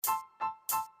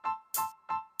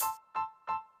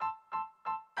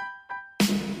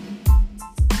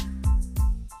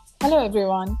Hello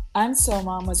everyone, I'm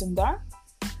Soma Mazumdar.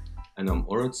 And I'm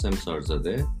Orad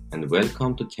Semsarzadeh, and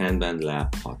welcome to Kanban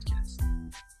Lab podcast.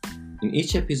 In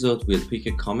each episode, we'll pick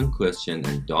a common question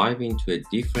and dive into a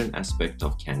different aspect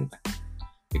of Kanban,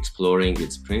 exploring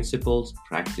its principles,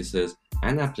 practices,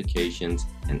 and applications,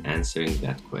 and answering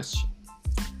that question.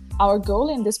 Our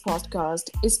goal in this podcast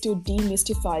is to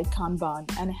demystify Kanban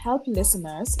and help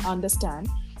listeners understand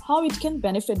how it can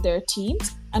benefit their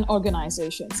teams and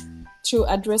organizations through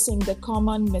addressing the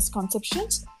common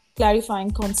misconceptions, clarifying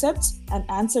concepts, and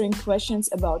answering questions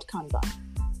about Kanban.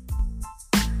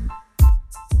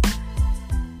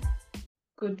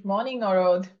 Good morning,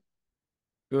 Orod.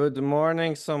 Good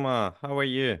morning, Soma. How are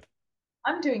you?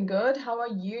 I'm doing good. How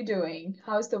are you doing?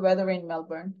 How's the weather in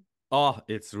Melbourne? Oh,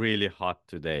 it's really hot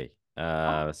today.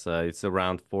 So it's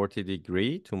around 40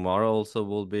 degree. Tomorrow also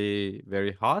will be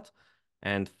very hot.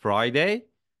 And Friday,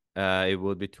 it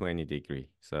will be 20 degree.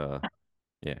 So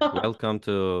yeah, welcome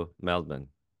to Melbourne.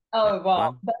 Oh, wow.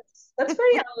 Everyone. That's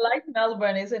very unlike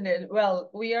Melbourne, isn't it?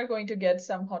 Well, we are going to get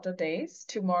some hotter days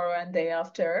tomorrow and day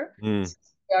after. Mm, So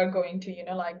we are going to,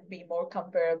 be more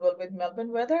comparable with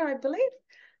Melbourne weather, I believe.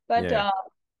 But yeah.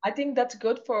 I think that's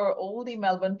good for all the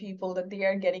Melbourne people that they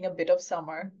are getting a bit of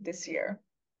summer this year.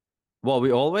 Well,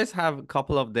 we always have a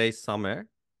couple of days summer.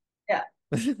 Yeah,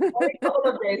 only a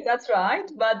couple of days, that's right.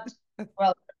 But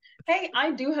well, hey,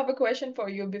 I do have a question for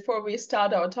you before we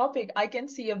start our topic. I can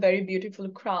see a very beautiful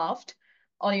craft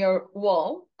on your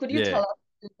wall. Could you tell Yeah. us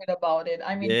a little bit about it?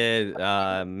 I mean,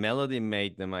 Yeah, Melody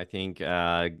made them, I think,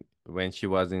 when she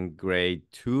was in grade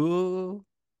 2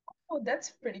 oh,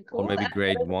 that's pretty or cool. maybe And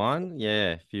grade 1.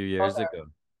 Yeah, a few years Melody, ago.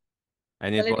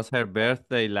 And it Melody, was her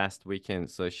birthday last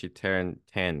weekend, so she turned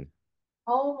 10.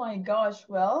 oh my gosh.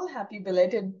 Well, happy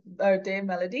belated birthday,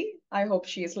 Melody. I hope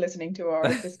she is listening to our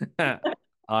this.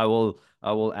 I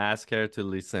will ask her to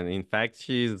listen. In fact,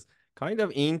 she's kind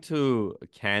of into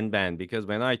Kanban because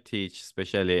when I teach,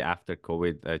 especially after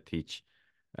COVID, I teach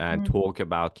and Mm. talk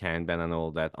about Kanban and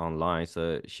all that online.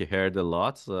 So she heard a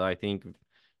lot. So I think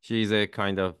she's a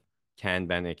kind of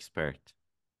Kanban expert.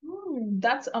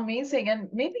 That's amazing. And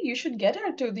maybe you should get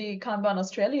her to the Kanban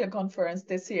Australia conference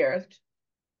this year.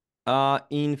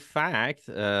 In fact,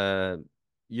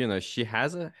 she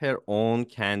has her own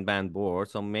Kanban board,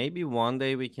 so maybe one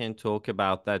day we can talk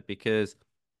about that because,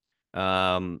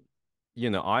 um,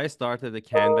 I started a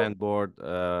Kanban board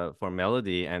for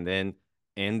Melody and then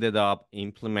ended up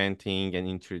implementing and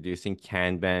introducing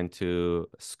Kanban to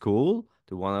school,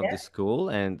 to one of Yeah. the school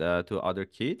and to other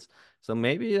kids. So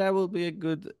maybe that will be a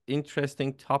good,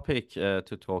 interesting topic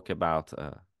to talk about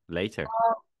later.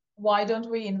 Why don't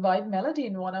we invite Melody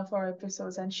in one of our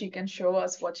episodes and she can show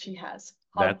us what she has?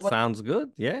 How That what sounds good.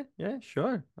 Yeah, yeah,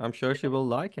 sure. I'm sure she will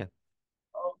like it.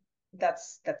 oh,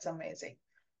 that's amazing.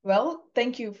 Well,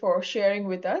 thank you for sharing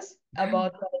with us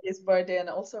about Melody's birthday and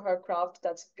also her craft.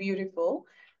 That's beautiful.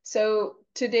 So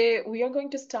today we are going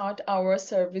to start our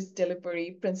service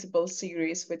delivery principle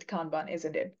series with Kanban,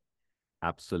 isn't it?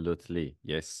 Absolutely.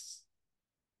 Yes.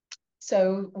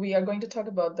 So we are going to talk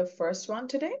about the first one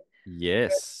today.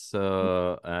 Yes.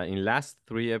 So in last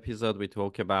 3 episodes, we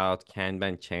talk about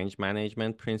Kanban change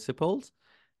management principles.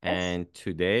 Yes. And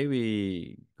today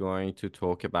we going to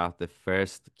talk about the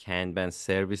first Kanban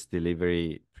service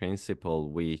delivery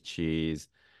principle, which is,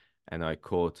 and I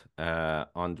quote,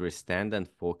 understand and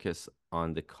focus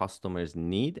on the customer's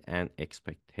need and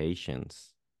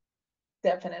expectations.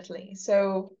 Definitely.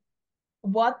 So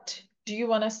what do you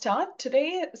want to start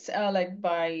today? Like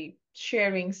by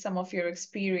sharing some of your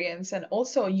experience and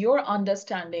also your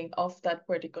understanding of that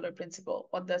particular principle.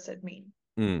 What does it mean?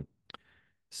 Mm.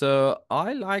 So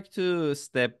I like to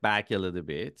step back a little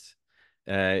bit.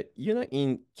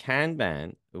 In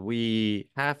Kanban, we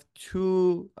have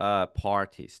two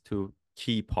parties, two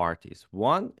key parties.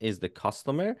 One is the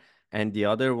customer, and the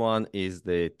other one is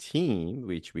the team,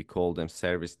 which we call them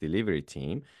service delivery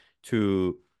team,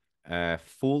 to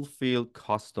fulfill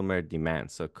customer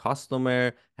demand. So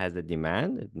customer has a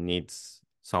demand, it needs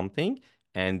something,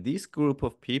 and this group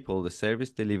of people, the service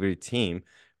delivery team,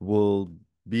 will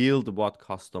build what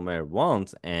customer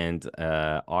wants and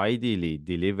ideally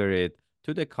deliver it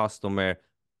to the customer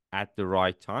at the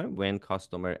right time when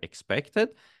customer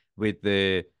expected with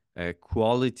the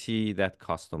quality that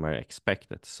customer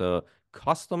expected. So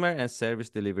customer and service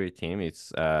delivery team,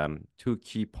 it's two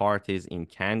key parties in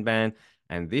Kanban.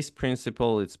 And this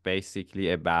principle, it's basically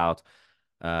about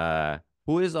uh,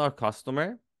 who is our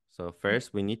customer. So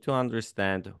first we need to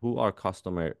understand who our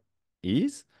customer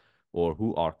is or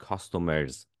who our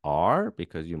customers are,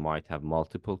 because you might have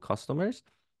multiple customers,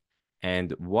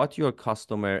 and what your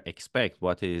customer expect,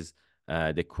 what is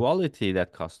the quality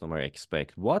that customer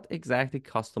expect, what exactly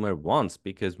customer wants,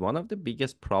 because one of the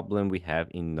biggest problem we have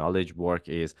in knowledge work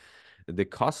is the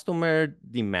customer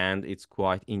demand is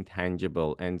quite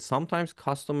intangible, and sometimes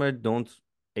customer don't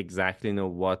exactly know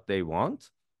what they want.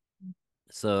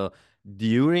 So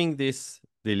during this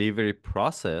delivery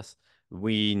process,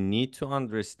 we need to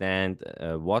understand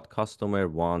what customer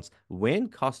wants, when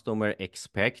customer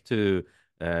expect to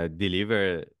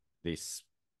deliver this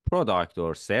product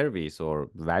or service or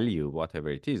value, whatever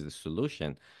it is, the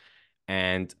solution,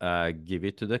 and give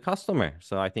it to the customer.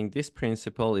 So I think this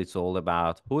principle is all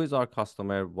about who is our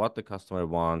customer, what the customer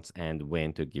wants, and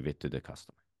when to give it to the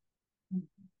customer.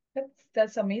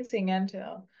 That's amazing, and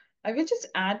I will just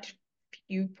add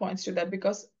few points to that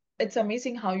because it's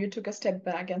amazing how you took a step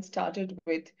back and started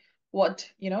with what,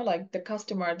 like the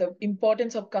customer, the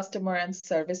importance of customer and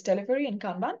service delivery in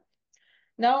Kanban.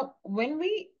 Now, when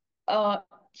we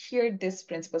hear this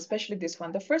principle, especially this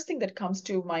one, the first thing that comes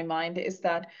to my mind is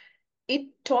that it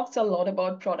talks a lot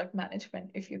about product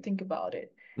management, if you think about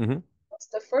it. Mm-hmm.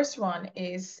 The first one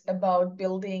is about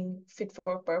building fit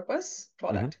for purpose Mm-hmm.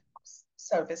 product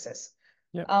services.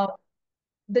 Yeah. Uh,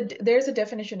 there's a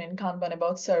definition in Kanban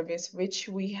about service, which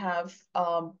we have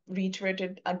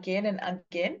reiterated again and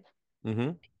again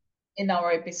Mm-hmm. in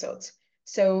our episodes.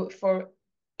 So for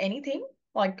anything,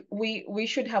 like we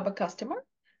should have a customer,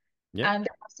 Yep. and the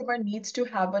customer needs to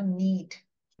have a need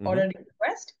or Mm-hmm. a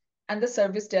request, and the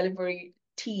service delivery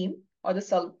team or the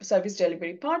service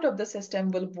delivery part of the system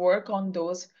will work on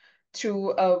those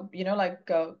through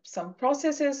some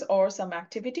processes or some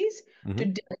activities Mm-hmm. to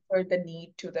deliver the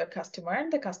need to the customer,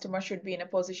 and the customer should be in a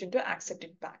position to accept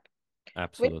it back.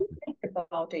 When we Absolutely. think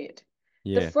about it,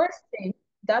 the Yeah. first thing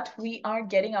that we are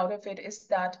getting out of it is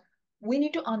that we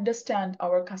need to understand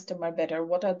our customer better.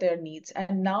 What are their needs?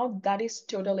 And now that is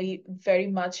totally very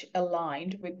much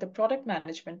aligned with the product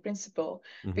management principle,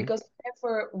 Mm-hmm. because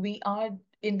whenever we are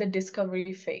in the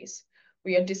discovery phase,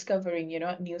 we are discovering, new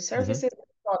Mm-hmm. services,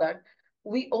 product,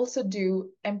 we also do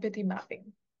empathy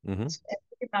mapping. Mm-hmm. So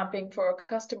empathy mapping for a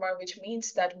customer, which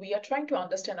means that we are trying to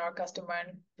understand our customer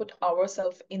and put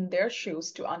ourselves in their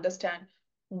shoes to understand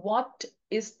what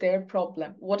is their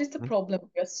problem, what is the problem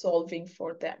we are solving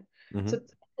for them. Mm-hmm. So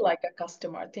think like a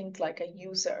customer, think like a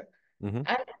user. Mm-hmm. And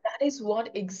that is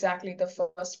what exactly the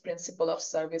first principle of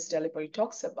service delivery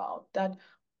talks about, that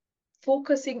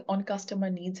focusing on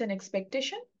customer needs and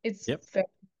expectation is Yep. very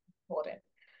important.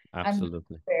 And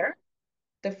Absolutely. there,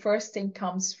 the first thing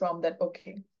comes from that,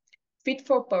 okay, fit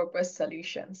for purpose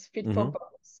solutions, fit for Mm-hmm.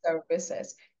 purpose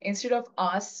services, instead of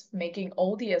us making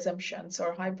all the assumptions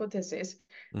or hypotheses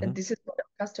Mm-hmm. that this is what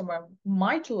a customer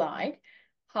might like.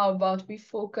 How about we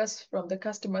focus from the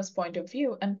customer's point of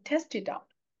view and test it out?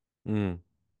 Mm.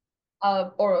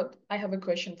 Or I have a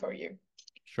question for you.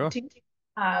 Sure. Do you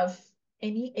have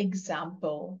any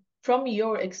example from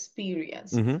your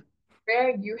experience Mm-hmm.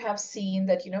 where you have seen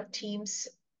that, teams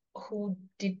who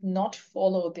did not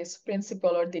follow this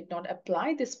principle or did not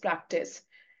apply this practice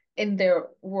in their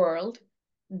world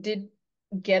did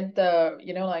get the,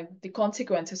 like the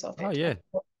consequences of Oh, it? yeah,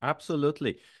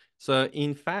 absolutely. So,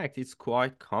 in fact, it's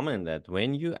quite common that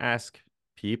when you ask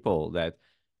people that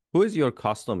who is your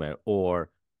customer, or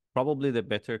probably the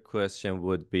better question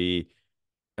would be,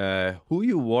 who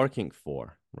you working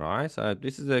for, right? So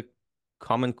this is a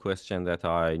common question that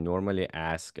I normally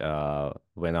ask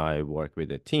when I work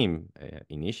with a team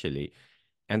initially.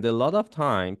 And a lot of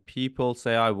time people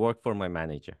say, I work for my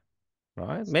manager,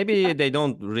 right? Maybe they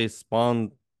don't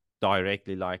respond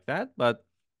directly like that, but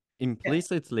Yeah.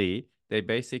 implicitly, they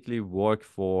basically work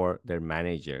for their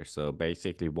manager. So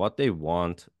basically, what they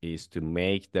want is to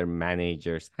make their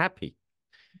managers happy.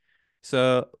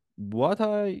 So, what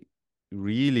I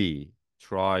really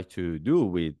try to do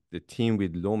with the team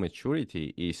with low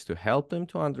maturity is to help them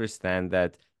to understand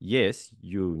that yes,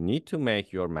 you need to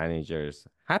make your managers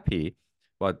happy,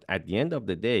 but at the end of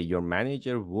the day, your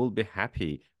manager will be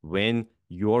happy when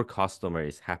your customer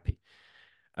is happy.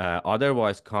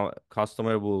 Otherwise,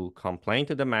 customer will complain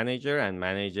to the manager, and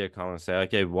manager come and say,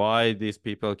 okay, why these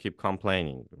people keep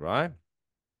complaining, right?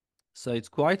 So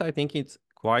I think it's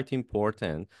quite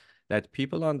important that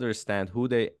people understand who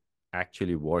they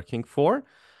actually working for.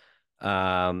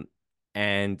 Um,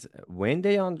 and when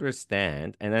they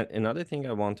understand, and another thing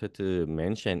I wanted to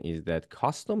mention is that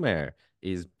customer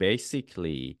is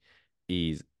basically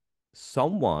is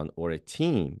someone or a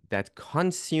team that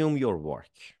consume your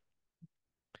work.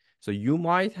 So you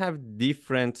might have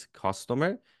different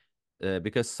customer,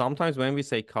 because sometimes when we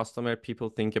say customer, people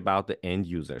think about the end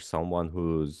user, someone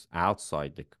who's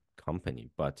outside the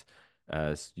company. But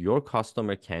Your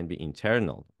customer can be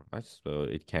internal, right? So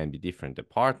it can be different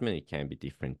department, it can be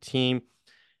different team,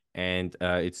 and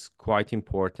it's quite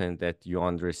important that you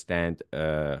understand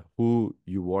who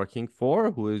you're working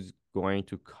for, who is going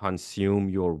to consume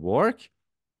your work,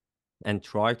 and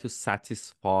try to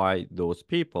satisfy those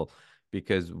people,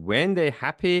 because when they're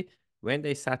happy, when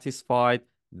they satisfied,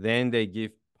 then they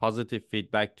give positive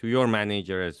feedback to your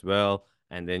manager as well,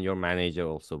 and then your manager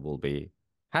also will be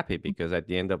happy, because at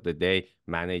the end of the day,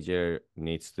 manager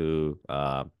needs to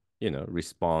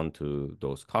respond to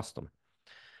those customers.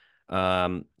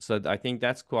 So I think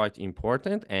that's quite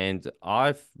important. And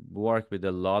I've worked with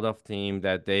a lot of teams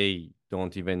that they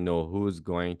don't even know who's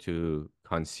going to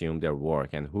consume their work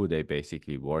and who they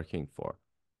basically working for.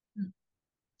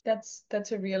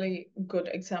 That's a really good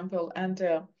example, and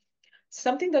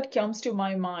something that comes to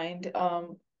my mind,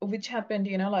 which happened,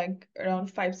 like around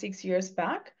 5, 6 years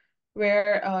back,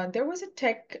 where there was a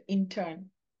tech intern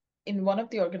in one of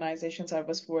the organizations I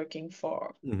was working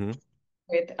for. Mm-hmm.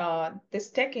 With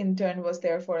this tech intern was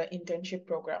there for an internship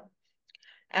program,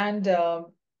 and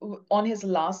on his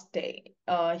last day,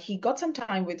 he got some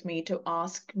time with me to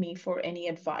ask me for any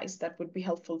advice that would be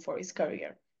helpful for his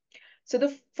career. So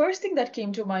the first thing that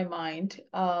came to my mind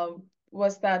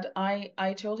was that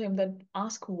I told him that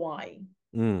ask why.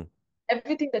 Mm,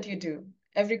 Everything that you do,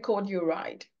 every code you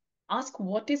write, ask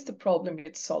what is the problem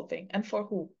it's solving and for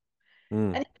who.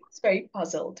 mm, And he was very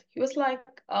puzzled. He was like,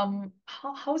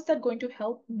 how is that going to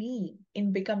help me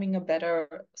in becoming a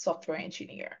better software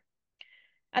engineer?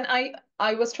 And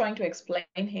I was trying to explain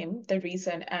him the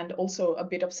reason and also a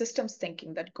bit of systems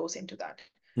thinking that goes into that.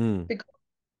 mm, Because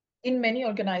in many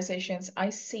organizations, I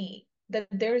see that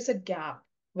there is a gap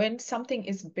when something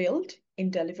is built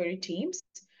in delivery teams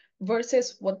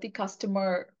versus what the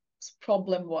customer's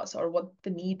problem was or what the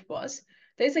need was.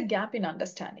 There's a gap in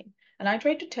understanding. And I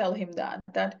try to tell him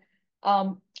that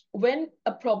when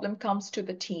a problem comes to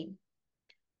the team,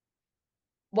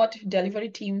 what delivery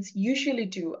teams usually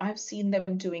do, I've seen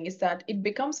them doing, is that it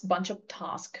becomes a bunch of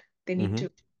tasks they need mm-hmm,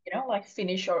 to, like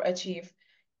finish or achieve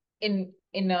in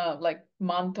a like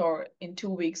month or in 2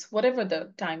 weeks, whatever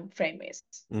the time frame is.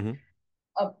 mm-hmm,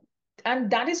 Uh, and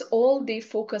that is all they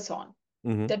focus on.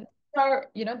 mm-hmm, That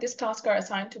these tasks are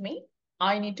assigned to me.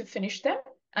 I need to finish them,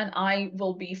 and I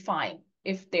will be fine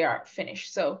if they are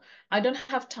finished. So I don't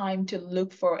have time to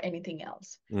look for anything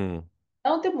else. mm,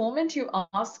 Now, the moment you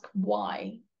ask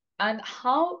why and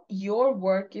how your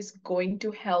work is going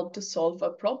to help to solve a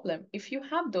problem, if you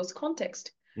have those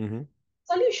context, mm-hmm,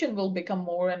 solution will become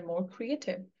more and more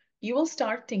creative. You will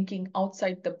start thinking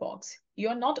outside the box.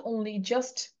 You're not only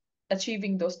just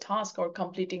achieving those tasks or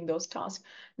completing those tasks.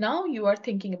 Now you are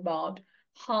thinking about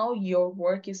how your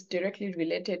work is directly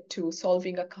related to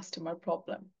solving a customer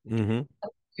problem, mm-hmm.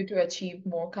 you to achieve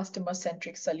more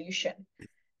customer-centric solution.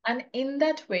 And in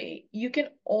that way, you can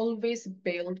always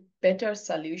build better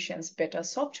solutions, better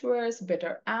softwares,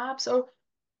 better apps, or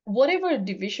whatever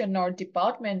division or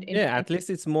department Yeah, at least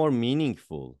it's more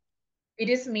meaningful. it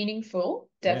is meaningful.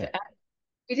 Yeah.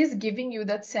 It is giving you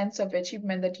that sense of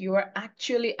achievement that you are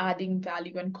actually adding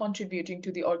value and contributing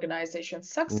to the organization's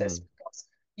success Mm, because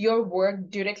your work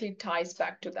directly ties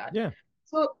back to that. yeah,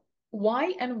 So,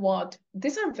 why and what,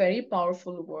 these are very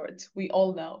powerful words, we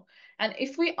all know. And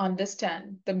if we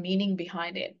understand the meaning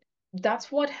behind it, that's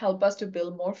what help us to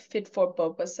build more fit for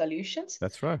purpose solutions.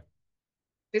 that's right.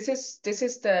 This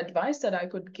is the advice that I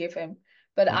could give him,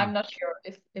 but Mm. I'm not sure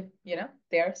if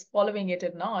they're following it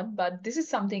or not. But this is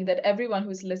something that everyone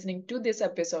who's listening to this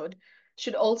episode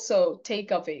should also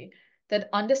take away, that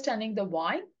understanding the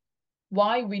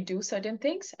why we do certain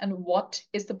things and what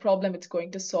is the problem it's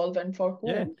going to solve and for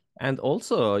Yeah. whom. And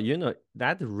also,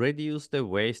 that reduce the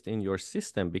waste in your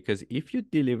system, because if you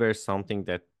deliver something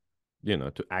that,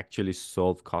 to actually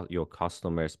solve your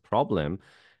customer's problem,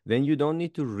 then you don't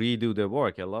need to redo the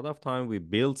work. A lot of time we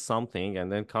build something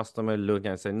and then customer look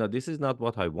and say, no, this is not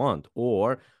what I want.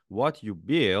 Or what you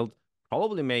build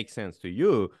probably makes sense to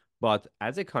you, but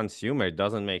as a consumer, it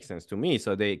doesn't make sense to me.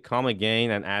 So they come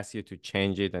again and ask you to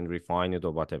change it and refine it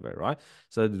or whatever, right?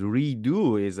 So the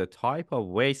redo is a type of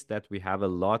waste that we have a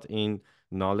lot in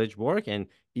knowledge work. And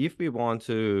if we want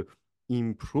to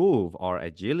improve our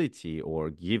agility or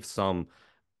give some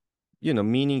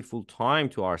meaningful time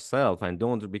to ourselves, and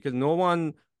don't, because no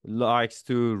one likes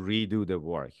to redo the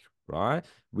work, right?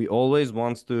 We always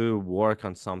want to work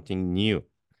on something new,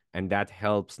 and that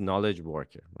helps knowledge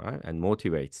worker, right, and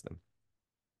motivates them.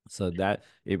 So that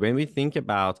when we think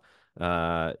about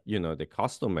the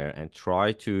customer and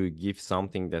try to give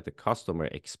something that the customer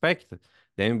expect,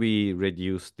 then we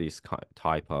reduce this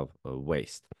type of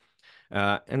waste.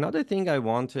 Another thing I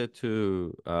wanted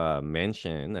to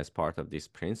mention as part of this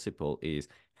principle is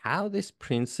how this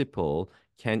principle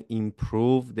can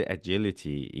improve the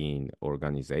agility in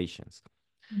organizations.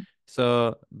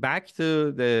 So back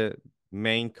to the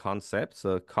main concept,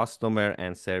 so customer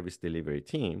and service delivery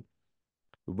team.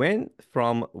 When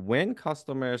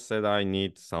customers said I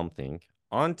need something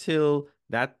until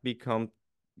that become,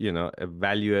 a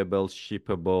valuable,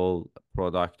 shippable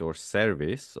product or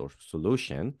service or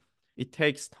solution, it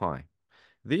takes time.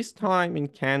 This time in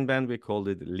Kanban, we call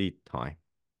it lead time.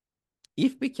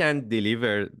 If we can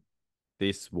deliver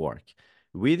this work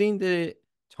within the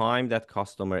time that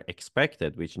customer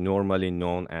expected, which normally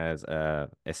known as a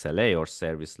SLA or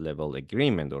service level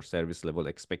agreement or service level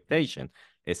expectation,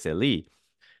 SLE,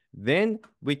 then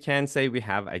we can say we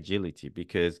have agility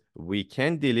because we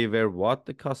can deliver what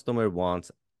the customer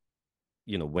wants,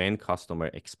 when customer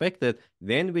expected,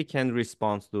 then we can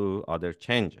respond to other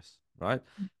changes, right?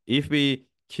 If we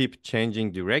keep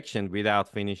changing direction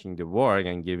without finishing the work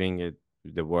and giving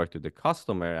the work to the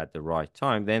customer at the right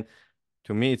time, then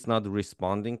to me, it's not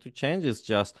responding to change. It's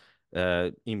just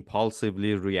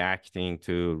impulsively reacting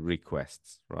to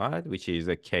requests, right? Which is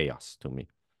a chaos to me,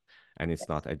 and it's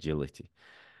not agility.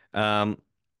 Um,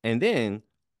 and then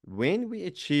when we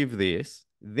achieve this,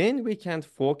 then we can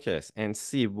focus and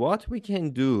see what we can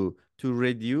do to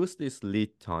reduce this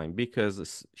lead time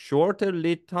because shorter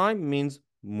lead time means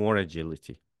more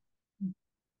agility.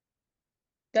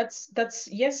 That's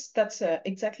yes, that's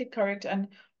exactly correct. And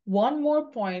one more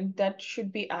point that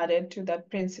should be added to that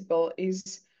principle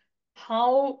is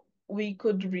how we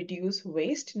could reduce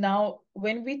waste. Now,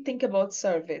 when we think about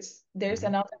service, there's Mhm.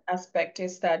 another aspect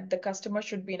is that the customer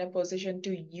should be in a position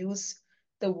to use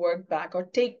the work back or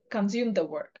consume the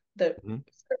work, the Mhm.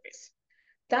 service.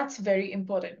 That's very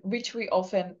important, which we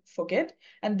often forget.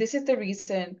 And this is the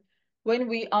reason when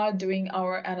we are doing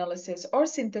our analysis or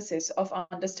synthesis of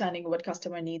understanding what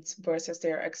customer needs versus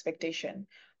their expectation,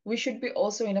 we should be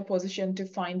also in a position to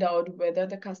find out whether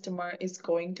the customer is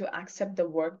going to accept the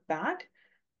work back.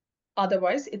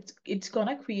 Otherwise, it's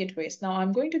gonna create waste. Now,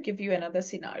 I'm going to give you another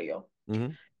scenario.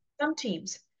 Mhm. Some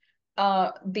teams,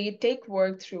 they take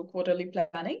work through quarterly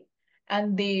planning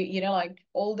and they, like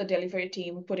all the delivery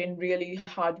team put in really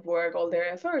hard work, all their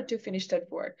effort to finish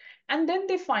that work. And then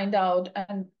they find out,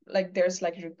 and like there's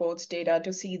like reports, data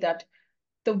to see that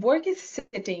the work is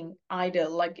sitting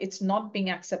idle, like it's not being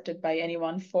accepted by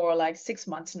anyone for like 6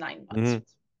 months, 9 months. Mhm.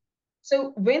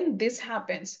 So when this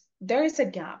happens, there is a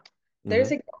gap. There is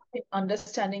Mhm. a gap in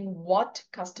understanding what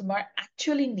customer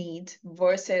actually needs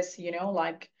versus,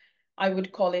 like I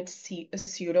would call it a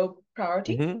pseudo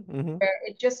priority, Mhm. Mhm. where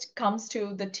it just comes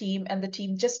to the team and the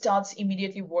team just starts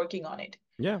immediately working on it.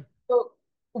 Yeah. So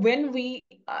when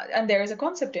and there is a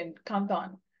concept in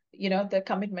Kanban, the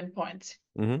commitment points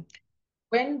Mhm.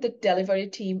 when the delivery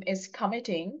team is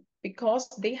committing because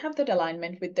they have that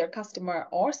alignment with their customer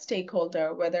or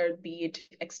stakeholder, whether it be it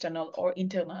external or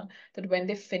internal, that when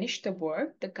they finish the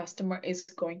work, the customer is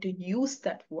going to use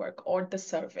that work or the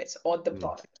service or the Mhm.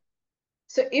 product.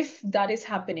 So if that is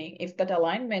happening, if that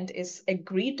alignment is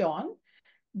agreed on,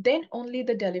 then only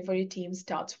the delivery team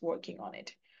starts working on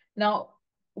it. Now,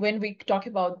 when we talk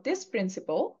about this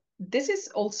principle, this is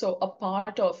also a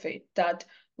part of it that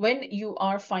when you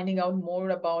are finding out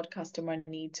more about customer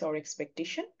needs or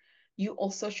expectation, you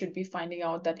also should be finding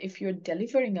out that if you're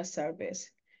delivering a service,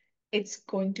 it's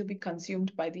going to be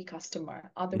consumed by the customer.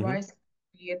 Mhm. Otherwise,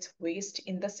 it creates waste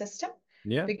in the system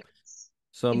Yeah. because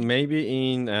So it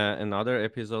maybe in another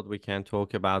episode we can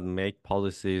talk about make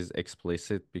policies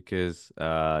explicit because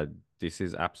this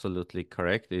is absolutely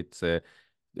correct. It's a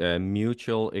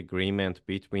mutual agreement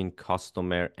between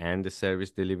customer and the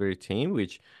service delivery team,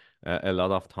 which a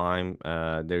lot of time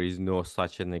there is no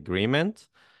such an agreement.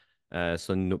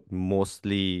 So no,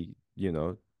 mostly,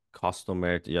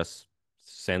 customer just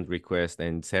send request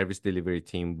and service delivery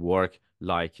team work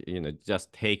like,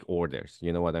 just take orders.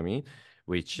 You know what I mean?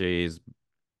 Which is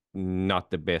not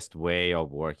the best way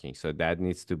of working. So that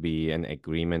needs to be an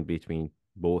agreement between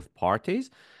both parties,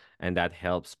 and that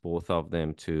helps both of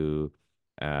them to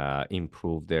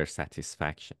improve their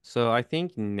satisfaction. So I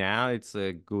think now it's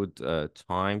a good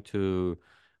time to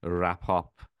wrap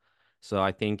up. So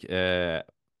I think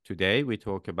today we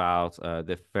talk about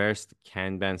the first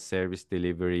Kanban service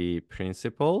delivery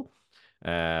principle,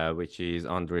 which is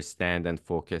understand and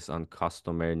focus on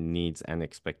customer needs and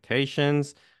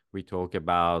expectations. We talk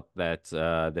about that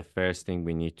the first thing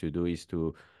we need to do is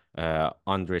to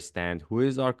understand who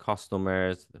is our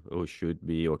customers, who should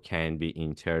be or can be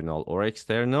internal or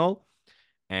external.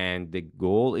 And the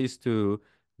goal is to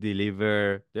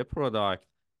deliver the product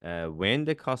when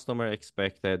the customer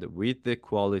expected with the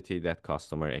quality that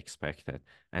customer expected,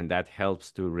 and that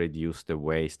helps to reduce the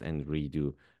waste and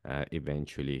redo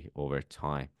eventually over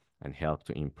time and help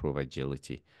to improve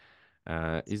agility.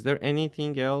 Is there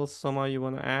anything else, Soma, you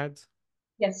want to add?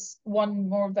 Yes, one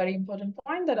more very important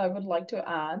point that I would like to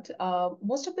add.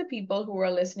 Most of the people who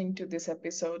are listening to this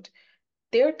episode,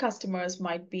 their customers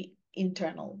might be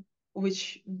internal,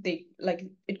 which they like,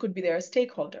 it could be their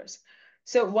stakeholders.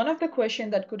 So one of the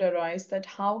questions that could arise that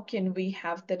how can we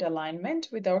have that alignment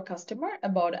with our customer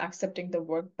about accepting the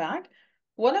work back?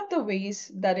 One of the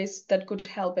ways that could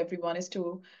help everyone is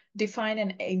to define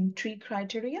an entry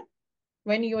criteria.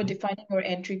 When you're Mhm. defining your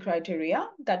entry criteria,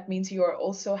 that means you are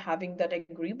also having that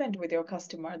agreement with your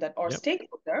customer that our Yep,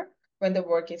 stakeholder, when the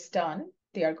work is done,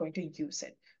 they are going to use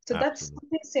it. So that's absolutely.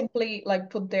 something simply like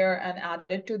put there and add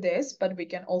it to this, but we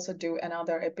can also do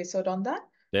another episode on that. So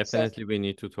Definitely, we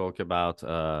need to talk about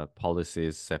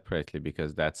policies separately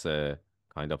because that's a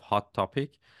kind of hot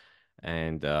topic,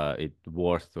 and it's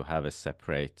worth to have a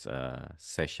separate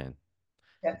session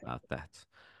about definitely. that.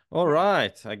 All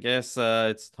right, I guess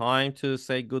it's time to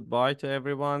say goodbye to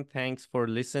everyone. Thanks for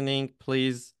listening.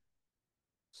 Please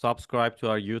subscribe to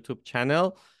our YouTube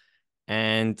channel,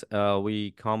 and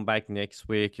we come back next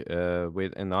week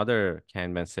with another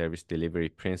Kanban service delivery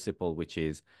principle, which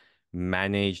is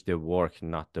manage the work,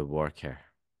 not the worker.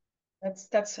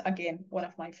 That's again one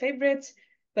of my favorites.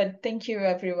 But thank you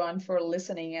everyone for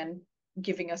listening and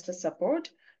giving us the support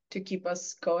to keep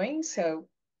us going. So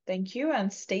thank you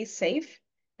and stay safe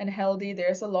and healthy.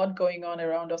 There's a lot going on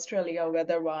around Australia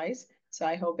weather-wise. So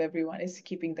I hope everyone is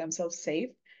keeping themselves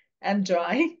safe and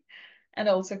dry and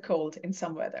also cold in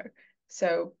some weather.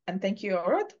 So, and thank you,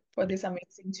 Aurath, for this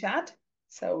amazing chat.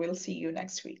 So we'll see you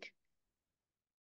next week.